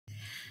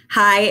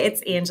Hi,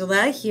 it's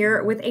Angela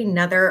here with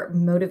another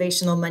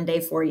Motivational Monday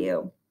for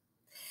you.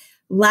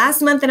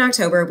 Last month in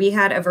October, we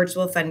had a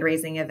virtual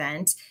fundraising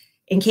event.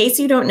 In case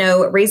you don't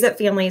know, Raise Up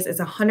Families is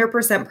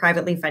 100%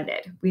 privately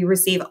funded. We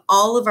receive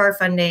all of our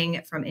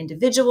funding from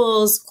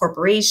individuals,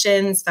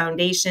 corporations,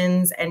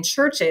 foundations, and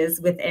churches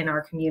within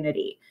our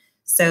community.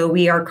 So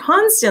we are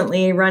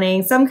constantly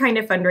running some kind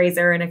of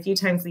fundraiser, and a few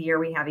times a year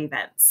we have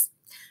events.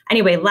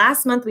 Anyway,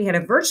 last month we had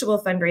a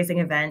virtual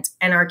fundraising event,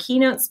 and our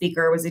keynote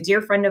speaker was a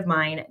dear friend of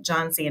mine,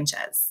 John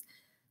Sanchez.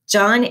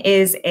 John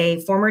is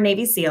a former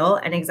Navy SEAL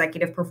and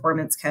executive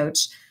performance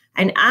coach.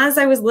 And as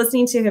I was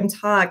listening to him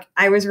talk,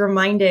 I was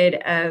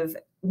reminded of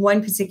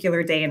one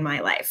particular day in my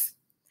life.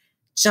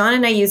 John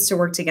and I used to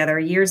work together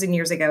years and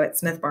years ago at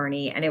Smith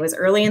Barney, and it was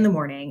early in the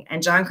morning,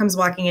 and John comes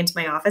walking into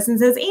my office and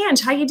says,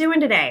 "Ange, how you doing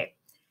today?"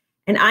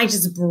 And I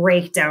just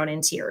break down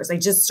in tears. I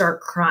just start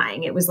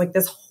crying. It was like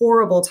this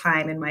horrible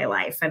time in my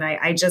life, and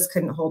I just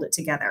couldn't hold it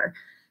together.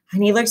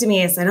 And he looked at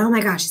me and said, "Oh my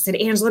gosh," he said,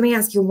 "Ange, let me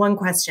ask you one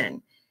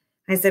question."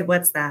 I said,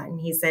 "What's that?"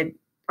 And he said,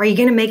 "Are you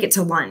going to make it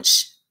to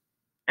lunch?"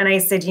 And I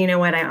said, "You know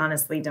what? I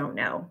honestly don't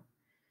know."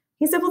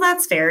 He said, "Well,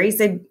 that's fair." He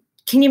said,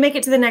 "Can you make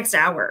it to the next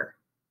hour?"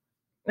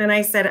 And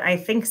I said, "I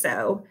think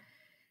so."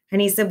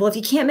 And he said, "Well, if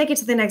you can't make it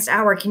to the next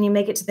hour, can you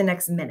make it to the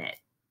next minute?"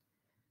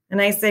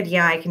 And I said,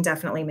 "Yeah, I can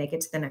definitely make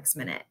it to the next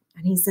minute."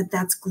 And he said,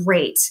 "That's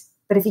great.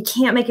 But if you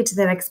can't make it to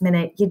the next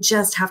minute, you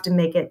just have to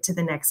make it to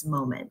the next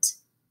moment."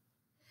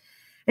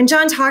 And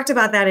John talked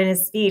about that in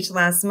his speech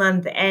last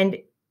month. And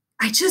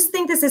I just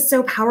think this is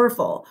so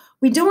powerful.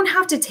 We don't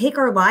have to take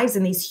our lives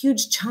in these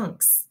huge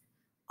chunks.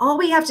 All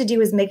we have to do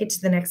is make it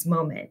to the next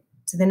moment,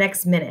 to the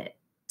next minute,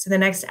 to the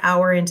next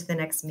hour, and to the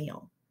next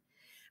meal.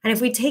 And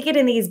if we take it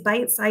in these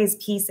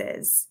bite-sized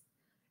pieces,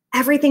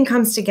 everything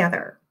comes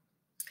together.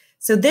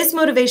 So this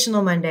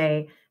Motivational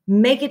Monday,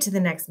 make it to the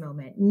next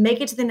moment,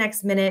 make it to the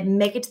next minute,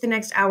 make it to the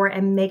next hour,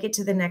 and make it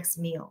to the next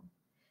meal.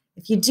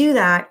 If you do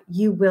that,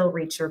 you will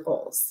reach your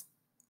goals.